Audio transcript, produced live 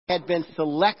had been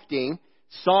selecting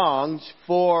songs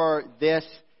for this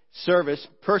service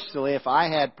personally. If I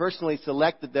had personally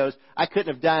selected those, I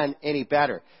couldn't have done any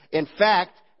better. In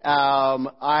fact,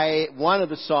 one of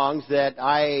the songs that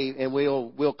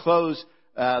we'll close,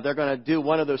 they're going to do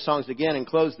one of those songs again and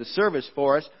close the service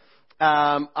for us.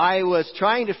 I was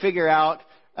trying to figure out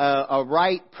a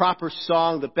right, proper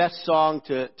song, the best song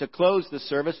to close the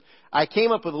service. I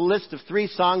came up with a list of 3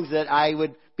 songs that I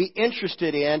would be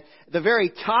interested in. The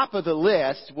very top of the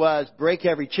list was Break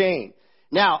Every Chain.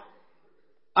 Now,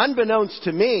 unbeknownst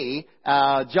to me,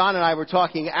 John and I were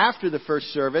talking after the first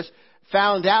service,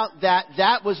 found out that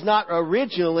that was not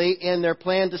originally in their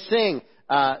plan to sing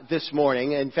this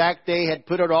morning. In fact, they had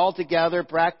put it all together,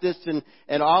 practiced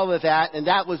and all of that, and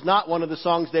that was not one of the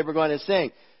songs they were going to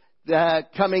sing.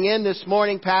 Coming in this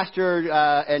morning, Pastor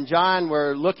and John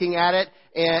were looking at it,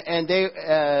 and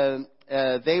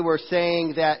they were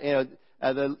saying that,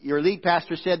 your lead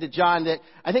pastor said to John that,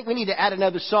 I think we need to add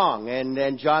another song. And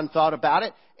then John thought about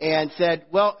it and said,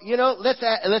 well, let's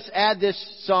add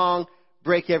this song,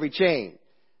 Break Every Chain.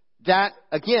 That,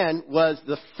 again, was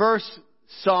the first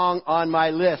song on my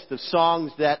list of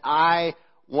songs that I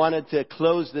wanted to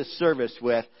close this service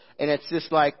with. And it's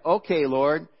just like, okay,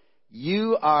 Lord,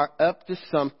 you are up to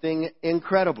something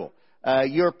incredible.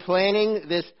 You're planning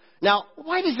this. Now,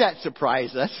 why does that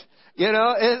surprise us?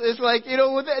 It's like,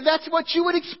 that's what you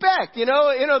would expect.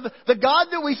 The God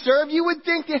that we serve, you would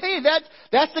think, hey,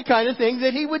 that's the kind of thing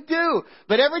that He would do.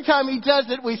 But every time He does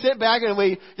it, we sit back and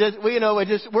we're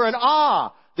in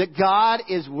awe that God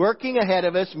is working ahead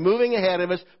of us, moving ahead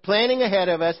of us, planning ahead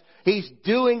of us. He's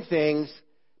doing things,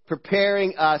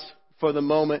 preparing us for the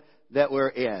moment that we're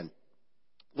in.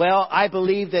 Well, I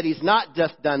believe that He's not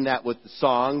just done that with the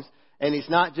songs, and He's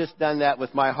not just done that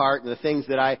with my heart and the things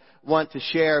that I want to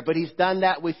share, but He's done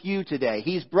that with you today.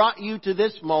 He's brought you to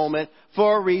this moment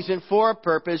for a reason, for a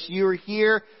purpose. You're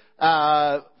here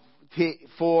for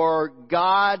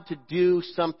God to do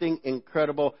something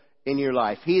incredible in your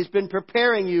life. He's been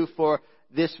preparing you for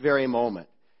this very moment.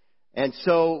 And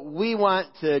so we want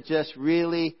to just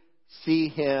really see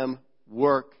Him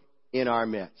work in our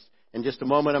midst. In just a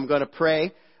moment, I'm going to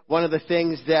pray. One of the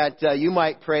things that you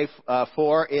might pray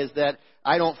for is that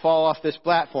I don't fall off this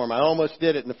platform. I almost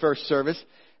did it in the first service.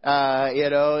 Hopefully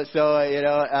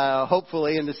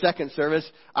in the second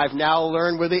service, I've now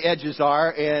learned where the edges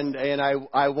are, and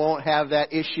I won't have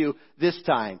that issue this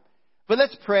time. But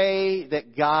let's pray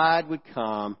that God would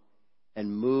come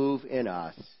and move in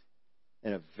us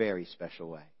in a very special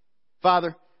way.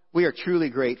 Father, we are truly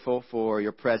grateful for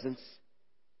your presence.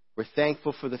 We're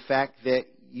thankful for the fact that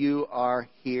you are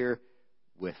here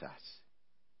with us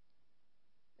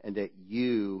and that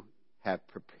you have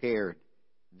prepared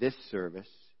this service.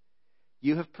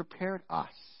 You have prepared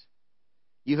us.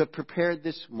 You have prepared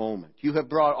this moment. You have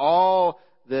brought all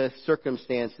the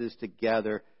circumstances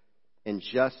together in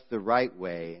just the right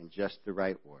way, in just the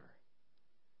right order.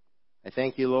 I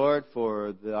thank you, Lord,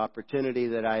 for the opportunity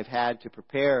that I've had to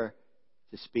prepare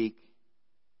to speak.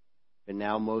 And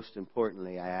now, most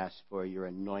importantly, I ask for your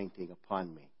anointing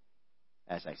upon me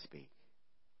as I speak.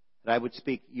 That I would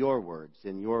speak your words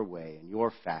in your way, in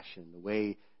your fashion, the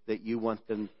way that you want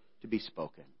them to be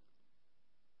spoken.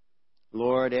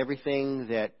 Lord, everything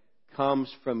that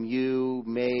comes from you,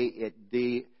 may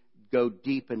it go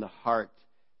deep in the heart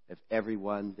of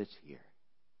everyone that's here.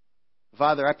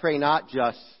 Father, I pray not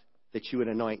just that you would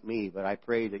anoint me, but I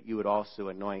pray that you would also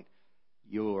anoint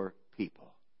your people.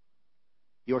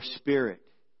 Your Spirit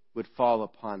would fall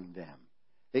upon them.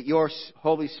 That your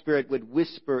Holy Spirit would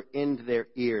whisper into their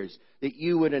ears. That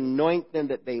you would anoint them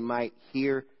that they might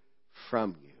hear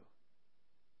from you.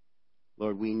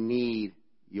 Lord, we need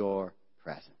your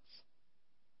presence.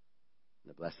 In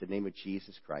the blessed name of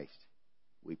Jesus Christ,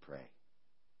 we pray.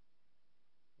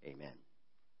 Amen.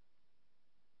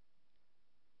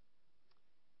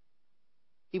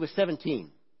 He was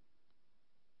 17,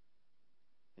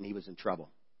 and he was in trouble.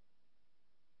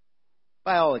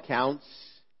 By all accounts,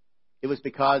 it was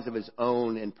because of his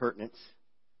own impertinence.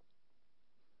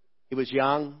 He was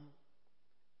young,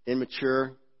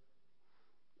 immature,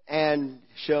 and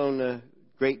shown a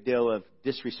great deal of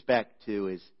disrespect to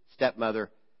his stepmother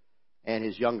and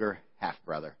his younger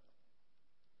half-brother.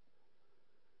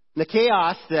 The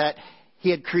chaos that he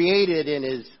had created in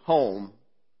his home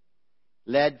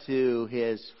led to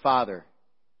his father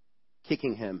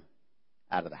kicking him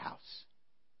out of the house.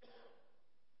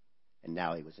 And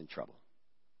now he was in trouble.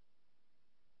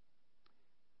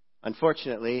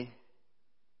 Unfortunately,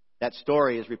 that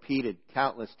story is repeated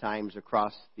countless times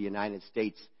across the United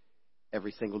States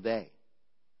every single day.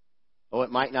 Oh,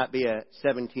 it might not be a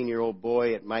 17-year-old boy.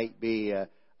 It might be a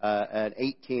an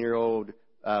 18-year-old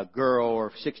girl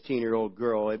or 16-year-old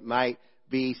girl. It might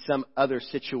be some other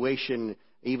situation,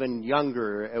 even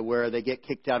younger, where they get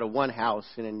kicked out of one house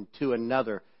and into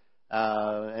another,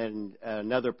 and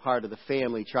another part of the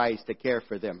family tries to care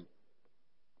for them.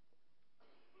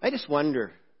 I just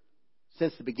wonder,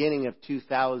 since the beginning of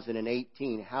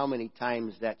 2018, how many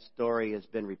times that story has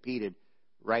been repeated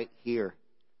right here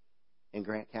in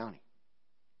Grant County.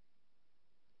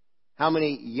 How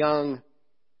many young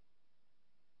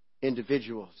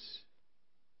individuals,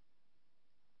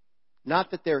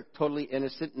 not that they're totally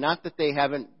innocent, not that they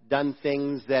haven't done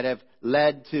things that have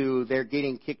led to their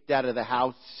getting kicked out of the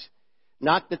house,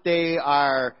 not that they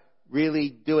are really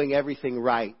doing everything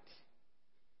right,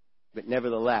 but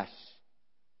nevertheless,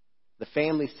 the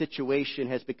family situation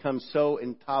has become so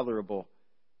intolerable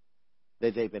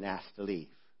that they've been asked to leave.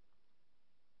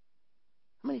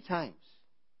 How many times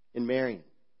in Marion,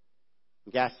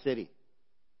 in Gas City,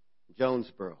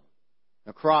 Jonesboro,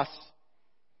 across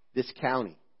this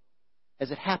county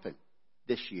has it happened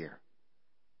this year?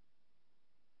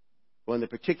 Well, in the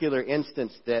particular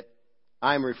instance that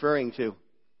I'm referring to,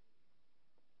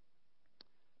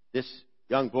 this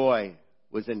young boy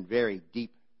was in very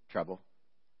deep trouble.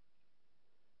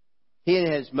 He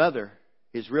and his mother,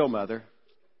 his real mother,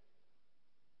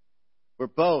 were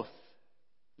both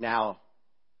now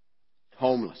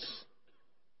homeless.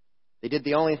 They did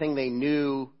the only thing they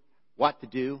knew what to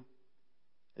do.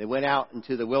 They went out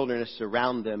into the wilderness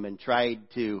around them and tried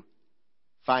to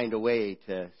find a way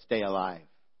to stay alive.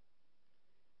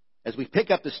 As we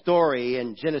pick up the story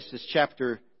in Genesis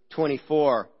chapter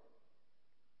 24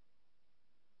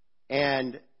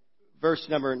 and verse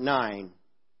number 9.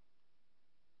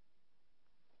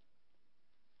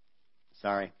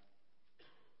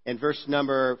 In verse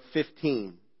number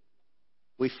 15,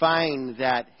 we find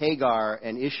that Hagar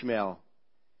and Ishmael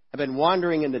have been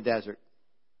wandering in the desert.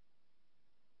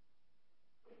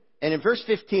 And in verse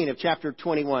 15 of chapter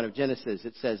 21 of Genesis,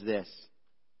 it says this: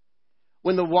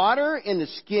 when the water in the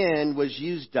skin was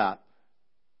used up,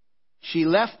 she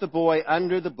left the boy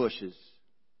under the bushes.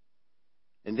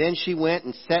 And then she went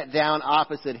and sat down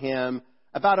opposite him,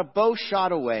 about a bow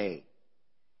shot away.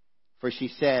 For she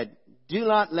said, "Do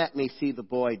not let me see the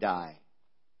boy die."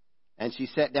 And she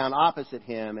sat down opposite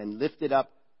him and lifted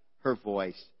up her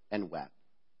voice and wept.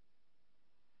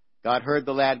 God heard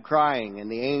the lad crying, and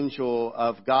the angel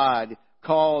of God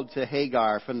called to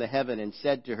Hagar from the heaven and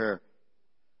said to her,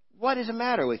 "What is the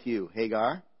matter with you,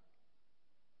 Hagar?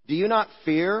 Do you not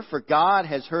fear, for God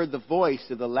has heard the voice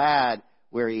of the lad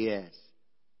where he is.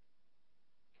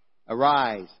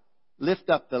 Arise, lift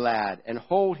up the lad, and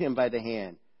hold him by the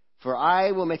hand, for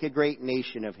I will make a great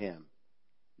nation of him."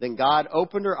 Then God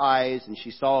opened her eyes, and she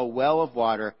saw a well of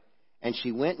water, and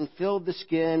she went and filled the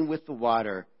skin with the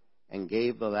water and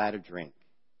gave the lad a drink.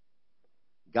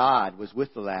 God was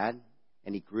with the lad,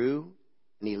 and he grew,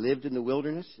 and he lived in the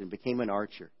wilderness and became an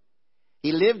archer.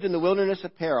 He lived in the wilderness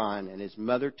of Paran, and his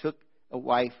mother took a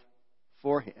wife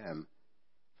for him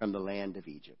from the land of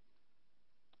Egypt.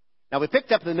 Now, we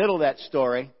picked up the middle of that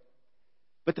story,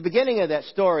 but the beginning of that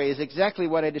story is exactly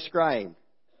what I described.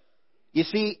 You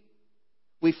see,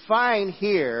 we find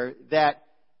here that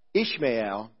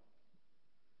Ishmael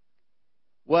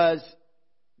was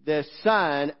the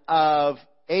son of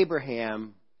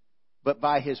Abraham, but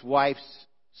by his wife's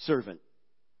servant.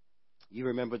 You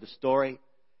remember the story?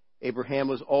 Abraham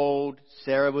was old,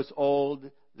 Sarah was old,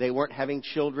 they weren't having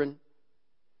children.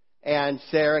 And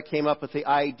Sarah came up with the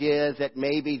idea that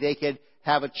maybe they could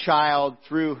have a child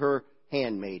through her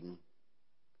handmaiden.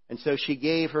 And so she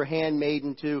gave her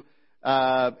handmaiden to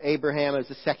Abraham as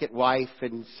a second wife,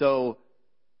 and so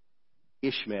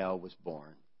Ishmael was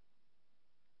born.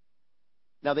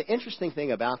 Now, the interesting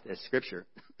thing about this scripture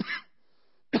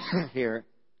here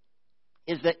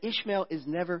is that Ishmael is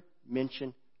never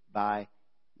mentioned by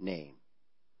name.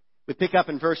 We pick up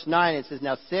in verse 9, it says,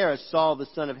 "Now Sarah saw the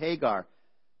son of Hagar,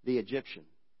 the Egyptian."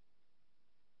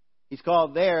 He's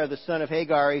called there the son of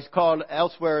Hagar. He's called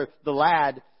elsewhere the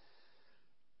lad.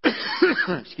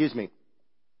 Excuse me.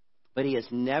 But he is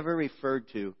never referred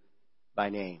to by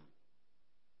name.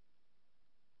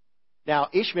 Now,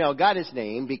 Ishmael got his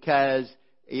name because,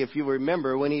 if you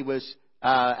remember, when he was,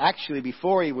 actually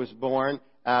before he was born,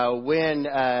 when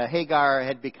Hagar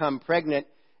had become pregnant,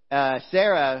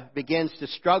 Sarah begins to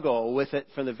struggle with it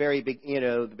from the very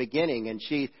the beginning, and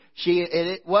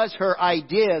it was her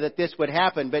idea that this would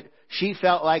happen, but she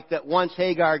felt like that once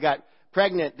Hagar got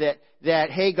pregnant, that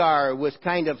Hagar was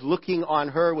kind of looking on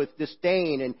her with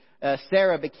disdain, and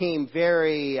Sarah became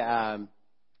very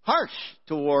harsh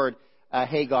toward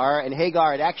Hagar, and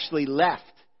Hagar had actually left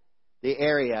the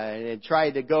area and had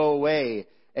tried to go away.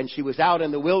 And she was out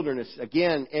in the wilderness,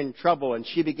 again in trouble, and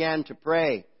she began to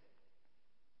pray.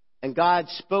 And God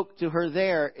spoke to her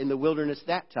there in the wilderness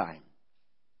that time.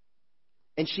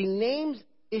 And she names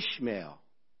Ishmael.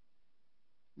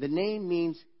 The name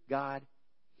means God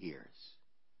hears.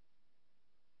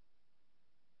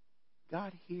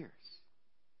 God hears.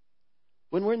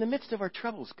 When we're in the midst of our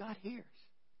troubles, God hears.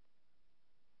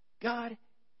 God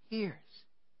hears.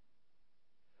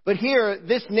 But here,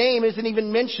 this name isn't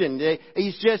even mentioned.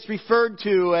 He's just referred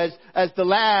to as the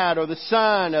lad or the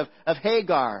son of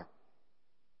Hagar.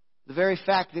 The very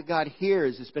fact that God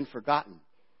hears has been forgotten.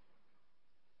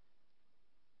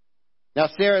 Now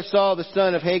Sarah saw the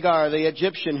son of Hagar, the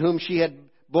Egyptian, whom she had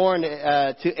borne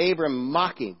to Abram,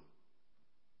 mocking.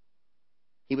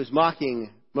 He was mocking,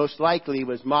 most likely he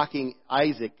was mocking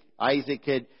Isaac. Isaac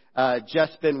had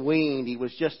just been weaned. He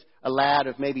was just a lad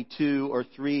of maybe 2 or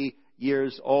 3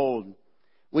 years old.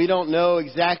 We don't know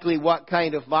exactly what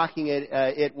kind of mocking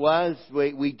it was.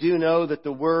 We do know that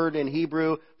the word in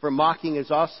Hebrew for mocking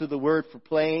is also the word for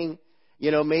playing.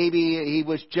 Maybe he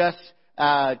was just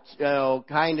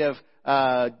kind of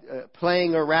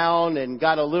playing around and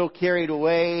got a little carried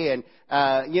away. And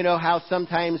you know how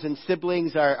sometimes in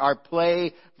siblings our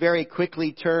play very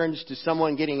quickly turns to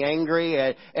someone getting angry,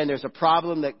 and there's a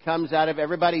problem that comes out of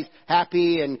everybody's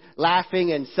happy and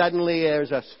laughing, and suddenly there's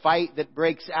a fight that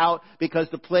breaks out because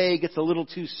the play gets a little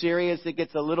too serious. It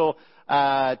gets a little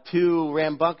too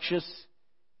rambunctious.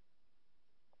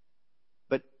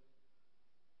 But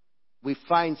we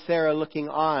find Sarah looking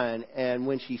on, and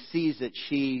when she sees it,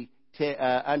 she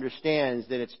understands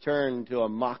that it's turned to a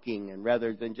mocking and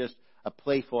rather than just a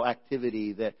playful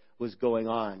activity that was going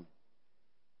on.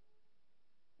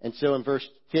 And so in verse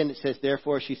 10 it says,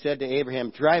 "Therefore she said to Abraham,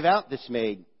 'Drive out this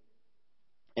maid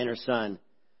and her son,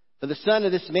 for the son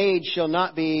of this maid shall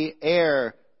not be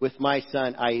heir with my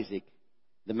son Isaac.'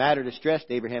 The matter distressed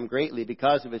Abraham greatly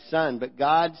because of his son. But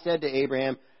God said to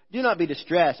Abraham, 'Do not be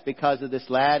distressed because of this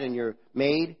lad and your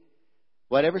maid.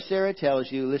 Whatever Sarah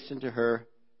tells you, listen to her.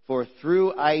 For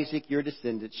through Isaac your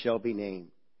descendants shall be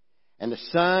named. And the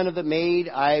son of the maid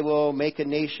I will make a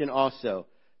nation also,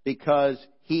 because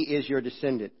he is your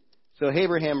descendant.' So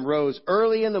Abraham rose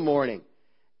early in the morning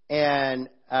and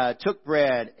took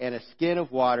bread and a skin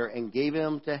of water and gave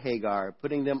them to Hagar,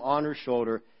 putting them on her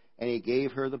shoulder. And he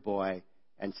gave her the boy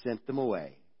and sent them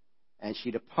away. And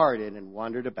she departed and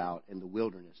wandered about in the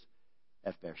wilderness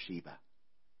of Beersheba."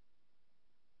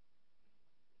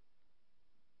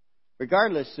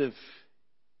 Regardless of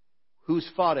whose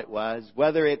fault it was,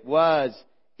 whether it was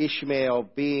Ishmael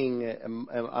being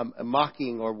a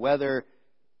mocking or whether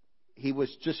he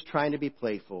was just trying to be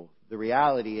playful, the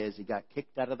reality is he got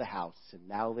kicked out of the house and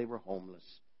now they were homeless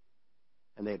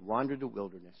and they had wandered the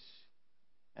wilderness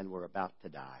and were about to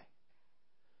die.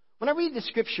 When I read the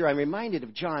scripture, I'm reminded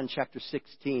of John chapter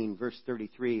 16, verse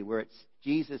 33, where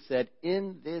Jesus said,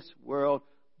 "In this world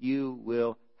you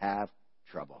will have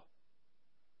trouble."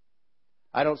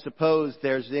 I don't suppose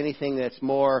there's anything that's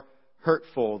more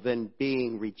hurtful than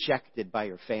being rejected by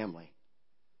your family.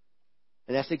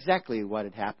 And that's exactly what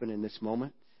had happened in this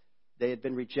moment. They had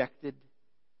been rejected.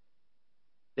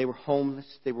 They were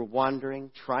homeless. They were wandering,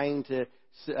 trying to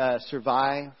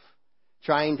survive,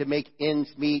 trying to make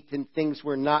ends meet, and things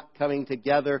were not coming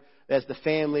together. As the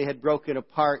family had broken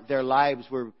apart, their lives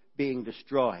were being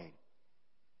destroyed.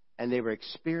 And they were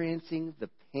experiencing the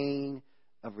pain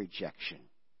of rejection.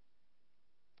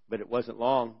 But it wasn't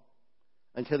long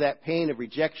until that pain of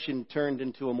rejection turned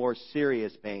into a more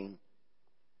serious pain,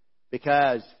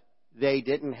 because they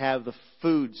didn't have the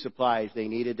food supplies they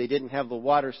needed. They didn't have the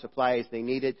water supplies they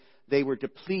needed. They were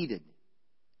depleted,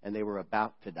 and they were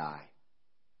about to die.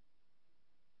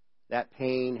 That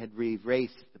pain had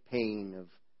erased the pain of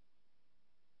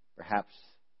perhaps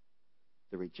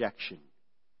the rejection,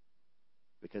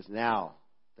 because now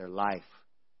their life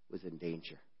was in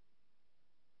danger.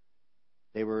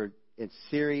 They were in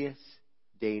serious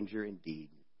danger indeed.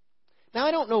 Now,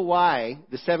 I don't know why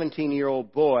the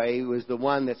 17-year-old boy was the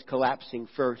one that's collapsing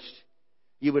first.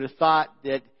 You would have thought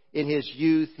that in his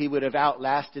youth he would have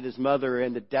outlasted his mother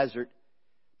in the desert.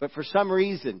 But for some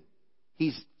reason,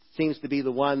 he seems to be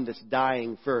the one that's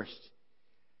dying first.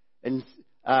 And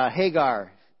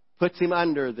Hagar puts him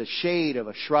under the shade of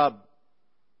a shrub,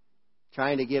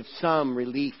 trying to give some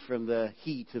relief from the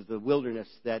heat of the wilderness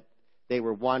that they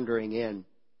were wandering in.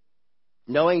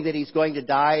 Knowing that he's going to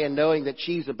die and knowing that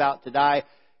she's about to die,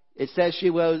 it says she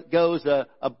goes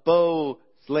a bow's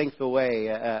length away,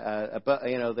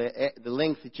 the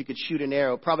length that you could shoot an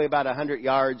arrow, probably about 100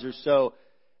 yards or so.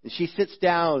 And she sits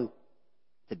down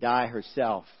to die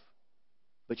herself.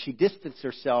 But she distanced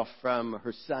herself from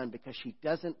her son because she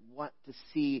doesn't want to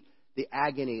see the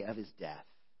agony of his death.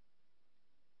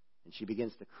 And she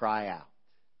begins to cry out.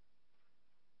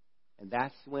 And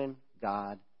that's when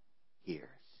God hears.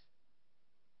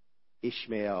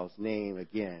 Ishmael's name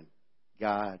again.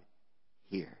 God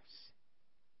hears.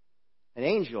 An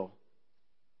angel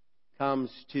comes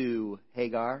to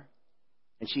Hagar,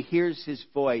 and she hears his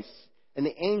voice. And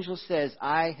the angel says,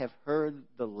 I have heard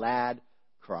the lad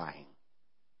crying.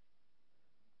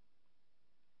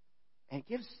 And it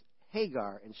gives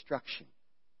Hagar instruction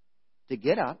to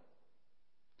get up,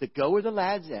 to go where the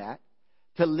lad's at,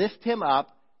 to lift him up,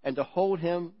 and to hold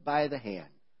him by the hand.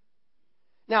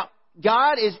 Now,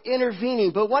 God is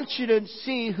intervening, but I want you to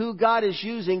see who God is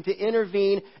using to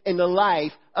intervene in the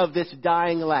life of this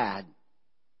dying lad.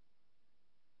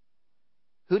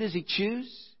 Who does he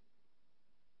choose?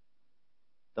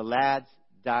 The lad's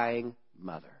dying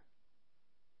mother.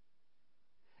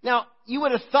 Now, you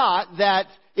would have thought that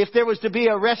if there was to be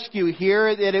a rescue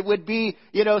here, that it would be,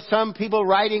 some people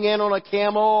riding in on a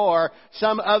camel or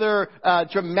some other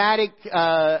dramatic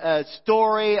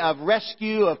story of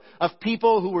rescue of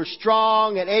people who were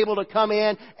strong and able to come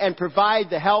in and provide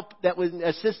the help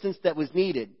assistance that was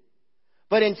needed.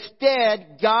 But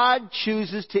instead, God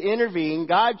chooses to intervene.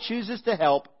 God chooses to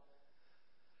help.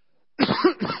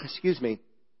 Excuse me.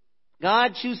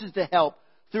 God chooses to help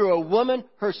through a woman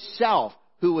herself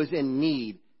who was in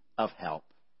need of help.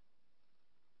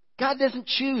 God doesn't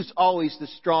choose always the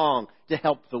strong to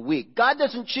help the weak. God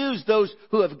doesn't choose those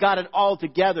who have got it all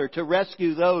together to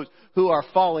rescue those who are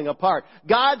falling apart.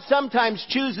 God sometimes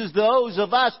chooses those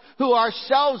of us who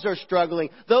ourselves are struggling,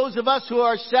 those of us who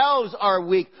ourselves are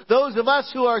weak, those of us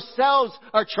who ourselves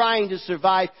are trying to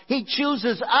survive. He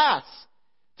chooses us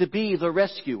to be the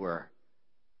rescuer.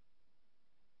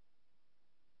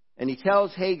 And he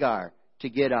tells Hagar to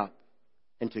get up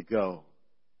and to go.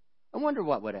 I wonder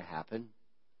what would have happened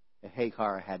if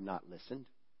Hagar had not listened.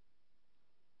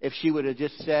 If she would have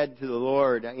just said to the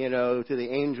Lord, to the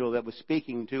angel that was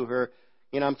speaking to her,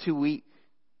 I'm too weak.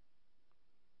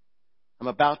 I'm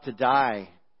about to die.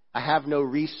 I have no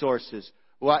resources.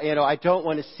 Well, I don't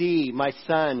want to see my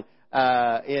son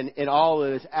in all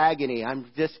of his agony. I'm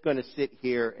just going to sit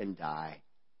here and die.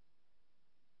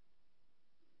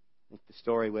 I think the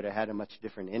story would have had a much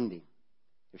different ending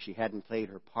if she hadn't played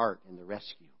her part in the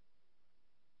rescue.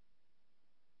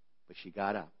 But she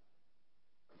got up,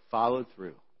 followed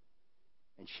through,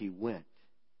 and she went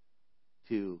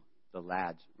to the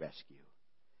lad's rescue.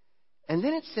 And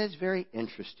then it says very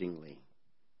interestingly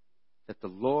that the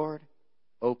Lord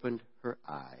opened her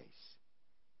eyes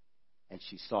and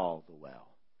she saw the well.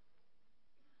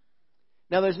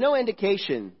 Now, there's no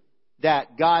indication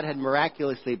that God had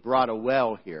miraculously brought a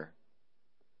well here.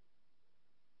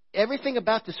 Everything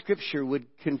about the Scripture would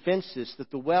convince us that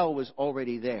the well was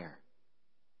already there.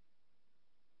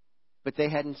 But they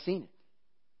hadn't seen it.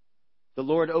 The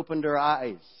Lord opened her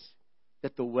eyes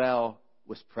that the well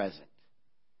was present.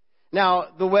 Now,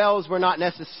 the wells were not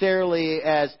necessarily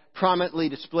as prominently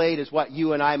displayed as what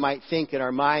you and I might think in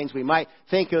our minds. We might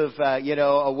think of,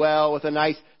 a well with a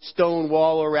nice stone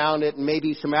wall around it and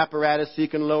maybe some apparatus so you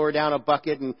can lower down a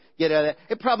bucket and get at it.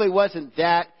 It probably wasn't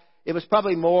that. It was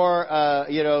probably more,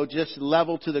 just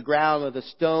level to the ground with a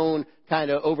stone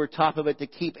kind of over top of it to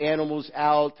keep animals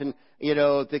out and,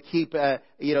 to keep,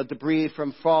 debris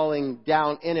from falling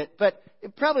down in it. But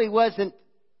it probably wasn't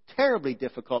terribly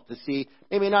difficult to see.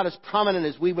 Maybe not as prominent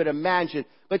as we would imagine.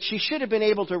 But she should have been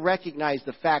able to recognize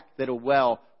the fact that a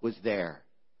well was there.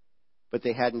 But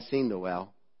they hadn't seen the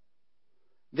well.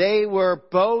 They were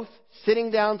both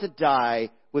sitting down to die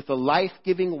with the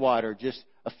life-giving water just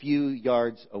a few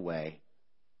yards away.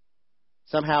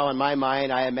 Somehow in my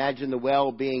mind, I imagine the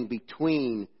well being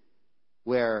between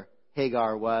where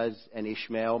Hagar was and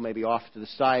Ishmael, maybe off to the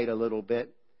side a little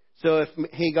bit. So if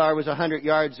Hagar was 100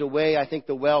 yards away, I think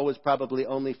the well was probably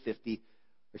only 50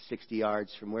 or 60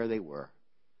 yards from where they were.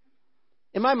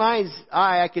 In my mind's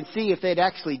eye, I can see if they'd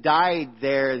actually died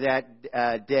there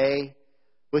that day.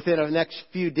 Within the next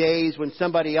few days, when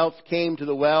somebody else came to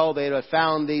the well, they'd have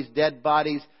found these dead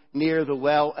bodies near the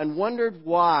well and wondered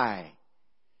why.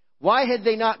 Why had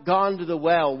they not gone to the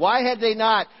well? Why had they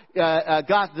not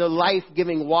got the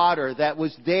life-giving water that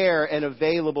was there and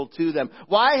available to them?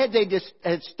 Why had they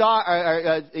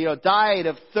died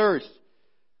of thirst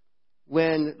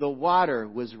when the water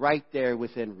was right there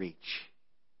within reach?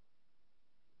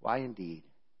 Why indeed?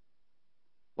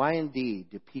 Why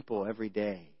indeed do people every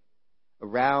day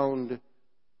around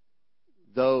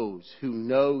those who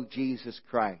know Jesus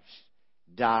Christ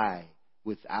die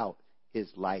without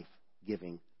His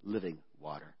life-giving living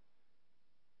water?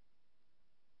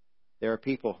 There are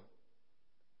people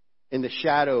in the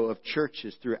shadow of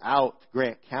churches throughout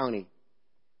Grant County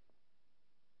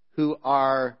who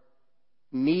are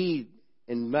in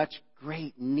much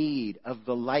great need of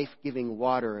the life-giving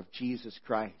water of Jesus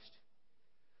Christ,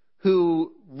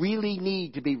 who really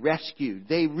need to be rescued.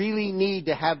 They really need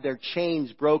to have their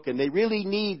chains broken. They really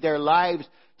need their lives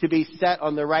to be set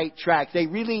on the right track. They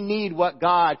really need what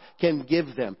God can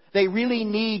give them. They really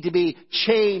need to be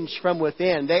changed from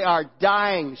within. They are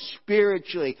dying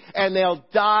spiritually, and they'll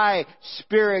die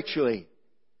spiritually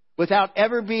without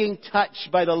ever being touched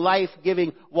by the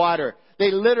life-giving water. They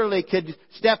literally could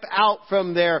step out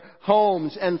from their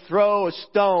homes and throw a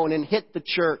stone and hit the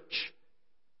church.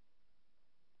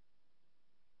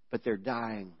 But they're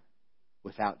dying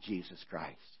without Jesus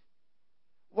Christ.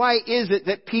 Why is it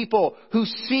that people who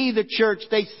see the church,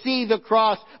 they see the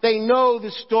cross, they know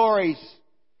the stories,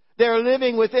 they're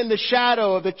living within the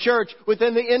shadow of the church,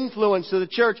 within the influence of the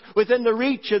church, within the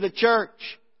reach of the church.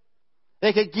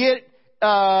 They could get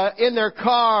in their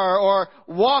car or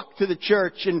walk to the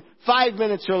church in 5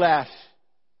 minutes or less.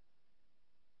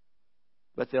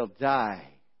 But they'll die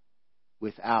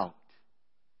without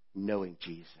knowing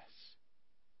Jesus.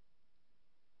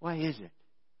 Why is it?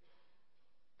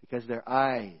 Because their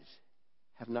eyes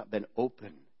have not been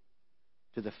open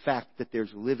to the fact that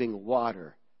there's living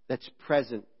water that's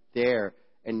present there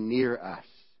and near us.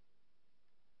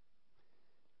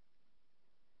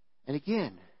 And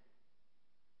again,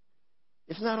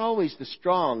 it's not always the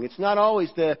strong. It's not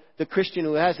always the Christian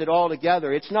who has it all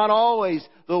together. It's not always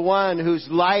the one whose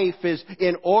life is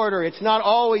in order. It's not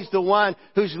always the one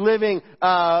who's living,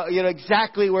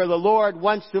 exactly where the Lord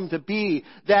wants them to be.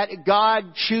 That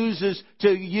God chooses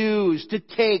to use, to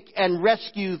take and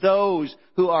rescue those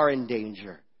who are in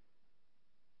danger.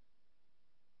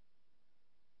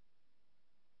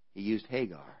 He used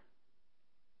Hagar,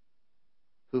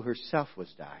 who herself was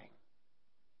dying,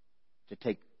 to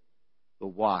take the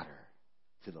water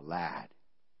to the lad.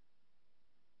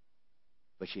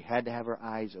 But she had to have her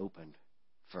eyes opened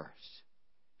first.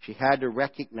 She had to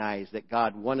recognize that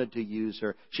God wanted to use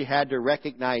her. She had to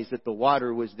recognize that the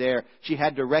water was there. She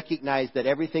had to recognize that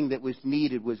everything that was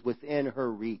needed was within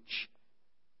her reach.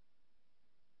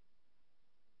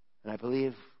 And I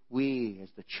believe we, as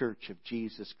the Church of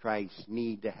Jesus Christ,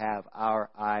 need to have our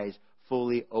eyes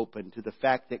fully open to the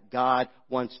fact that God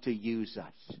wants to use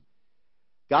us.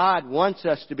 God wants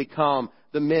us to become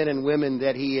the men and women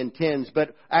that He intends.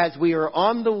 But as we are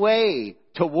on the way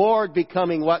toward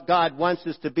becoming what God wants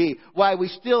us to be, why we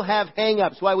still have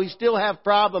hang-ups, why we still have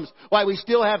problems, why we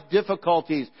still have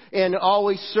difficulties in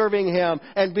always serving Him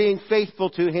and being faithful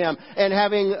to Him and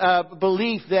having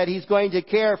belief that He's going to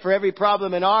care for every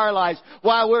problem in our lives,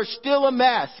 while we're still a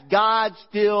mess, God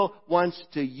still wants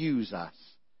to use us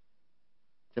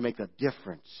to make a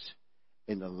difference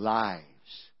in the lives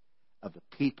of the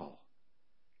people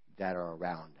that are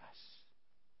around us.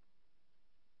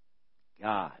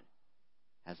 God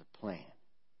has a plan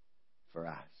for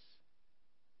us.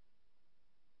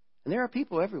 And there are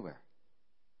people everywhere.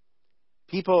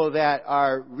 People that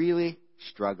are really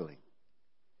struggling.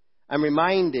 I'm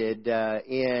reminded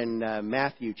in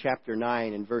Matthew chapter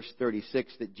 9 and verse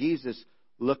 36 that Jesus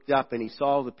looked up and He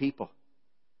saw the people.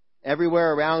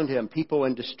 Everywhere around Him, people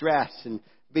in distress and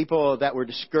people that were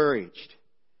discouraged.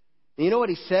 And you know what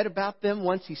He said about them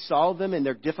once He saw them in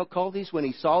their difficulties, when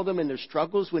He saw them in their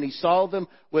struggles, when He saw them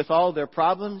with all their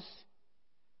problems?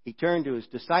 He turned to His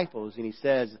disciples and He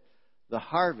says, "The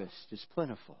harvest is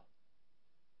plentiful."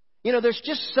 You know, there's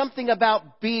just something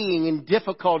about being in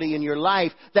difficulty in your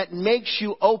life that makes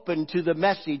you open to the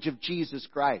message of Jesus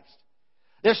Christ.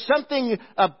 There's something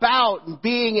about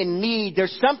being in need.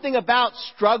 There's something about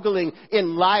struggling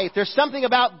in life. There's something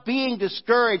about being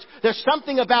discouraged. There's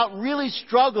something about really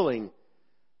struggling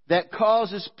that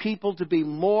causes people to be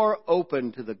more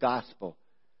open to the gospel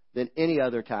than any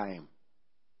other time.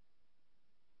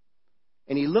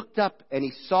 And He looked up and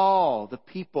He saw the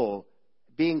people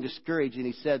being discouraged and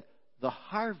He said, "The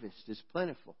harvest is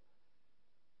plentiful."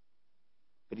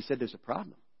 But He said there's a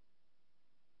problem.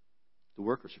 The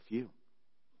workers are few.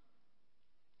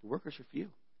 The workers are few.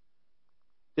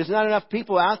 There's not enough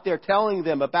people out there telling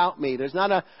them about me. There's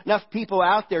not enough people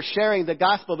out there sharing the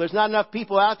gospel. There's not enough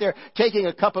people out there taking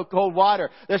a cup of cold water.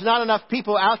 There's not enough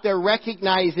people out there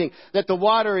recognizing that the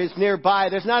water is nearby.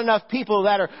 There's not enough people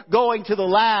that are going to the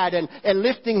lad and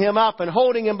lifting him up and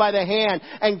holding him by the hand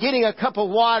and getting a cup of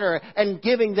water and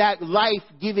giving that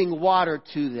life-giving water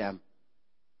to them.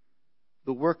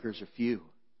 The workers are few.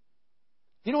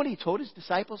 You know what He told His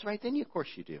disciples right then? Of course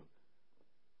you do.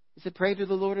 He said, "Pray to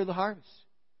the Lord of the harvest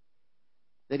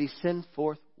that He send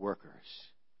forth workers."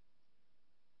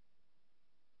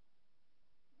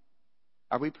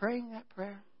 Are we praying that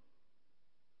prayer?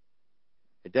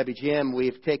 At WGM,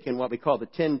 we've taken what we call the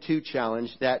 10-2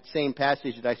 challenge. That same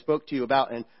passage that I spoke to you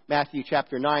about in Matthew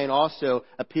chapter 9 also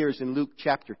appears in Luke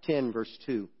chapter 10, verse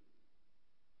 2.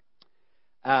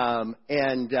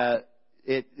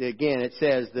 It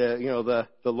says the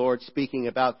Lord speaking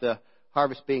about the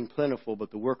harvest being plentiful,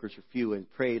 but the workers are few, and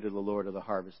pray to the Lord of the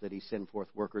harvest that He send forth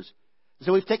workers.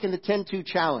 So we've taken the 10-2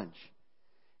 challenge.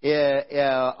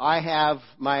 I have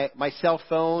my cell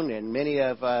phone, and many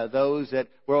of those at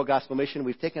World Gospel Mission,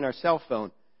 we've taken our cell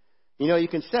phone. You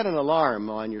can set an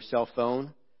alarm on your cell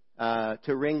phone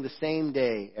to ring the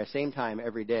same time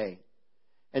every day.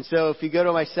 And so if you go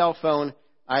to my cell phone,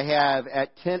 I have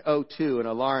at 10:02 an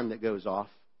alarm that goes off.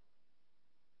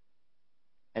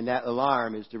 And that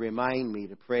alarm is to remind me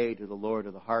to pray to the Lord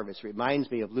of the harvest. It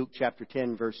reminds me of Luke chapter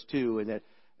 10, verse 2,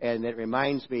 and it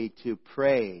reminds me to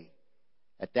pray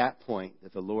at that point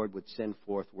that the Lord would send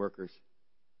forth workers.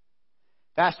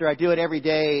 Pastor, I do it every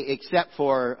day except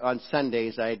for on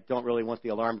Sundays. I don't really want the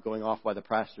alarm going off while the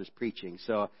pastor's preaching.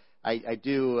 So I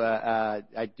do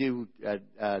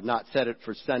not set it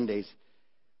for Sundays.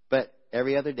 But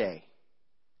every other day,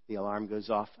 the alarm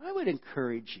goes off. I would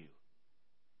encourage you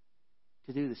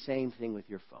to do the same thing with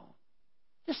your phone.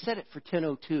 Just set it for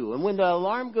 10:02. And when the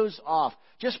alarm goes off,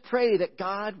 just pray that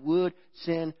God would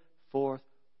send forth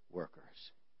workers.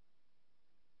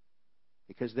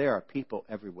 Because there are people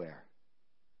everywhere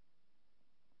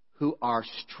who are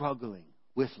struggling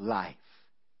with life.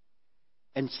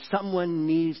 And someone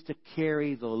needs to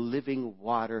carry the living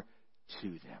water to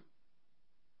them.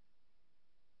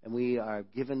 And we are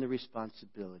given the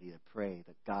responsibility to pray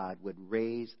that God would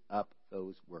raise up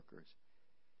those workers.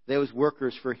 Those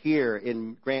workers for here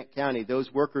in Grant County,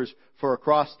 those workers for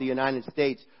across the United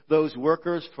States, those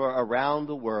workers for around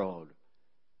the world.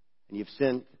 And you've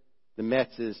sent the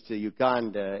Metzes to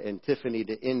Uganda and Tiffany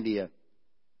to India.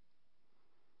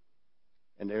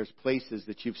 And there's places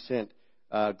that you've sent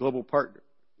global partner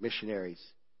missionaries.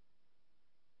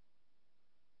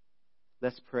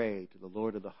 Let's pray to the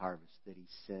Lord of the harvest that He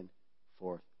send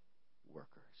forth workers.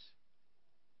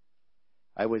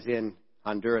 I was in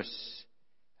Honduras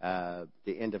the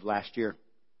end of last year.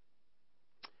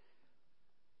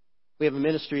 We have a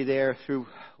ministry there through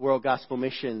World Gospel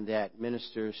Mission that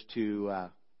ministers to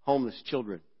homeless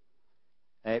children.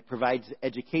 It provides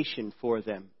education for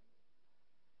them.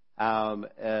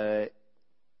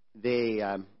 They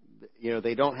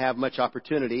don't have much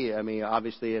opportunity. I mean,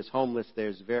 obviously, as homeless,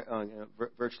 there's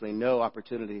virtually no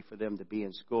opportunity for them to be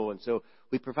in school. And so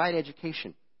we provide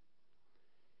education.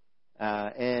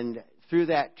 And through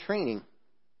that training,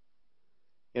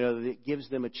 it gives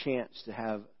them a chance to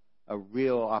have a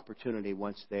real opportunity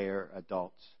once they're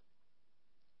adults.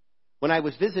 When I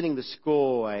was visiting the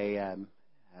school, a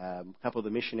couple of the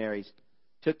missionaries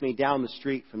took me down the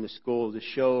street from the school to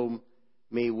show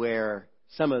me where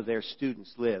some of their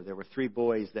students lived. There were 3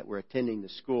 boys that were attending the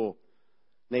school.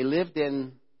 They lived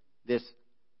in this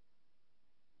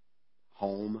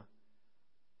home.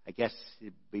 I guess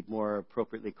it'd be more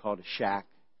appropriately called a shack.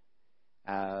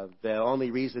 The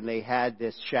only reason they had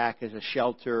this shack as a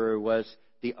shelter was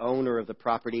the owner of the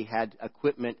property had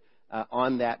equipment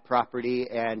on that property,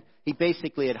 and he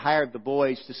basically had hired the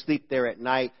boys to sleep there at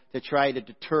night to try to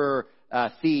deter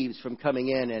thieves from coming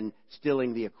in and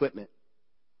stealing the equipment.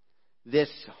 This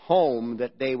home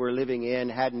that they were living in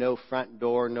had no front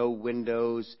door, no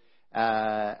windows.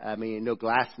 No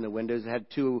glass in the windows. It had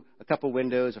a couple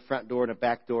windows, a front door and a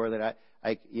back door that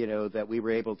that we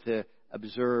were able to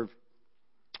observe.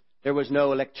 There was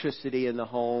no electricity in the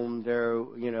home.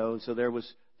 So there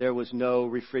was no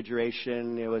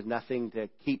refrigeration. There was nothing to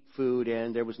keep food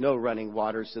in. There was no running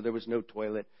water, so there was no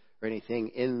toilet or anything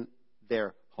in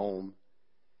their home.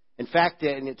 In fact,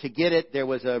 to get it, there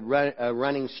was a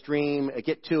running stream. To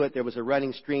get to it, there was a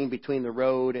running stream between the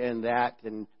road and that,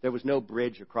 and there was no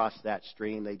bridge across that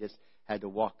stream. They just had to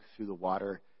walk through the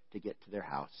water to get to their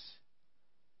house.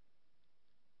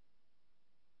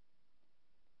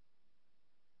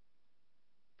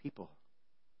 People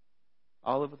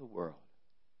all over the world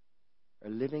are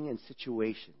living in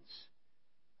situations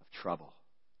of trouble.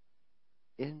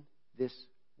 In this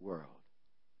world,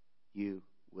 you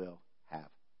will have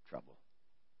trouble.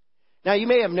 Now, you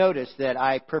may have noticed that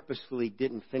I purposefully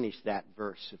didn't finish that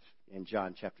verse in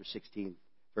John chapter 16,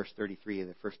 verse 33,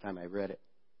 the first time I read it.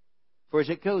 For as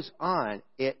it goes on,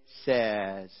 it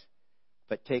says,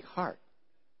 "But take heart,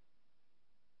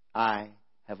 I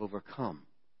have overcome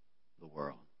the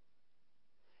world."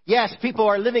 Yes, people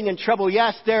are living in trouble.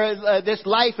 Yes, this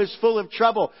life is full of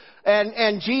trouble.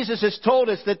 And Jesus has told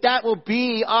us that will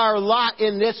be our lot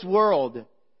in this world.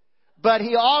 But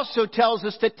He also tells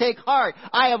us to take heart.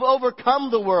 I have overcome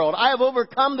the world. I have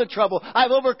overcome the trouble. I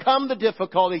have overcome the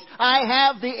difficulties. I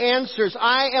have the answers.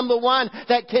 I am the one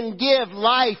that can give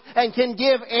life and can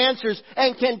give answers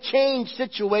and can change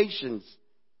situations.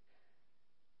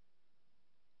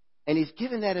 And He's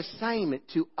given that assignment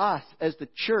to us as the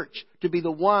church to be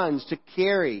the ones to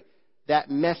carry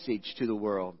that message to the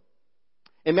world.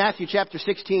 In Matthew chapter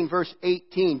 16, verse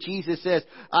 18, Jesus says,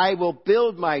 I will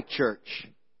build my church,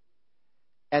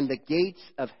 and the gates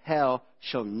of hell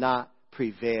shall not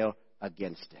prevail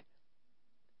against it.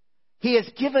 He has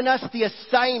given us the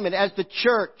assignment as the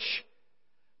church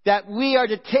that we are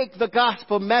to take the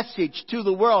gospel message to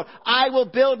the world. I will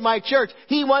build my church.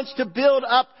 He wants to build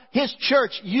up His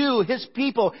church, you, His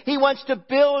people. He wants to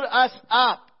build us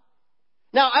up.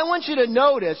 Now, I want you to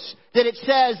notice that it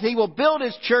says He will build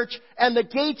His church and the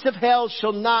gates of hell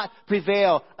shall not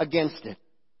prevail against it.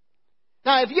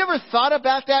 Now, have you ever thought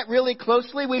about that really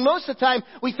closely? Most of the time,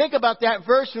 we think about that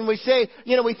verse and we say,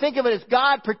 we think of it as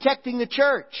God protecting the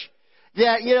church.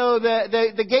 That,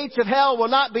 the gates of hell will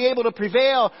not be able to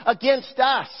prevail against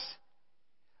us.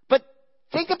 But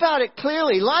think about it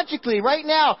clearly, logically, right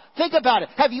now. Think about it.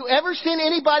 Have you ever seen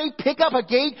anybody pick up a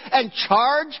gate and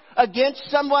charge against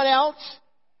someone else?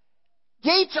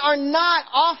 Gates are not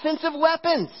offensive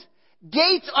weapons.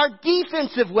 Gates are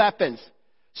defensive weapons.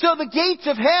 So the gates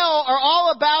of hell are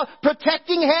all about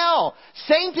protecting hell.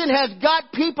 Satan has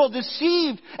got people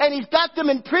deceived and he's got them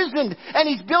imprisoned and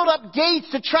he's built up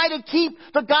gates to try to keep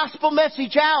the gospel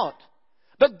message out.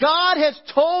 But God has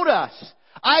told us,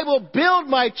 I will build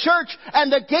my church and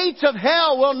the gates of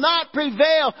hell will not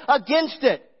prevail against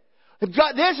it.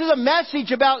 This is a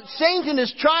message about Satan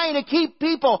is trying to keep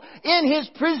people in his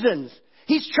prisons.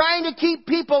 He's trying to keep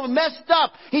people messed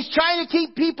up. He's trying to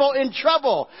keep people in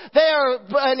trouble.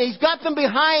 And he's got them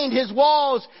behind his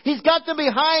walls. He's got them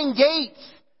behind gates,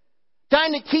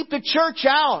 trying to keep the church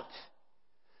out.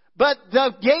 But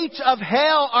the gates of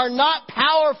hell are not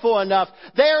powerful enough.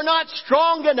 They are not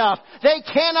strong enough. They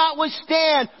cannot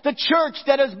withstand the church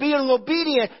that is being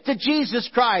obedient to Jesus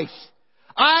Christ.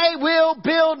 I will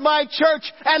build my church,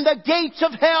 and the gates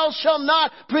of hell shall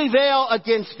not prevail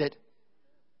against it.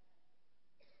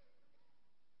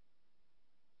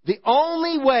 The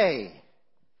only way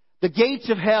the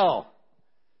gates of hell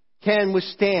can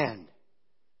withstand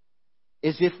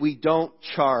is if we don't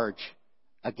charge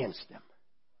against them.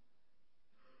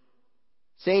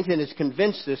 Satan has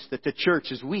convinced us that the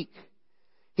church is weak.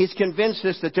 He's convinced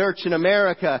us the church in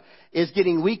America is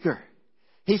getting weaker.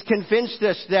 He's convinced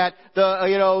us that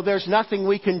there's nothing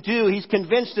we can do. He's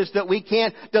convinced us that we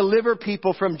can't deliver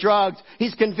people from drugs.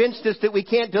 He's convinced us that we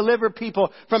can't deliver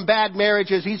people from bad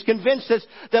marriages. He's convinced us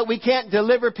that we can't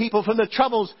deliver people from the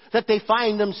troubles that they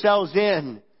find themselves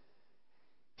in.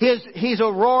 He's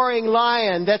a roaring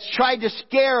lion that's tried to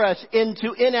scare us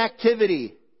into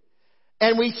inactivity.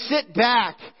 And we sit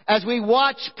back as we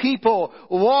watch people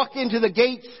walk into the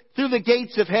gates, through the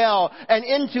gates of hell and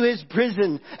into his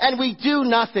prison, and we do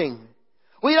nothing.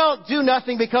 We don't do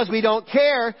nothing because we don't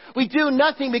care. We do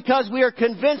nothing because we are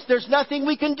convinced there's nothing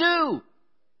we can do.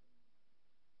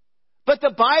 But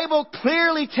the Bible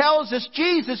clearly tells us,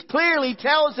 Jesus clearly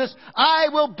tells us, I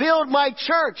will build my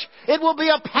church. It will be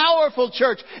a powerful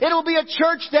church. It will be a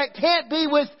church that can't be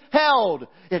withheld.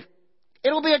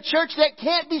 It will be a church that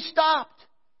can't be stopped.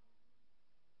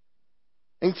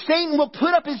 And Satan will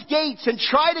put up his gates and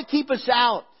try to keep us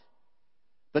out.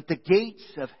 But the gates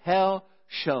of hell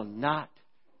shall not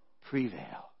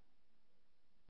prevail.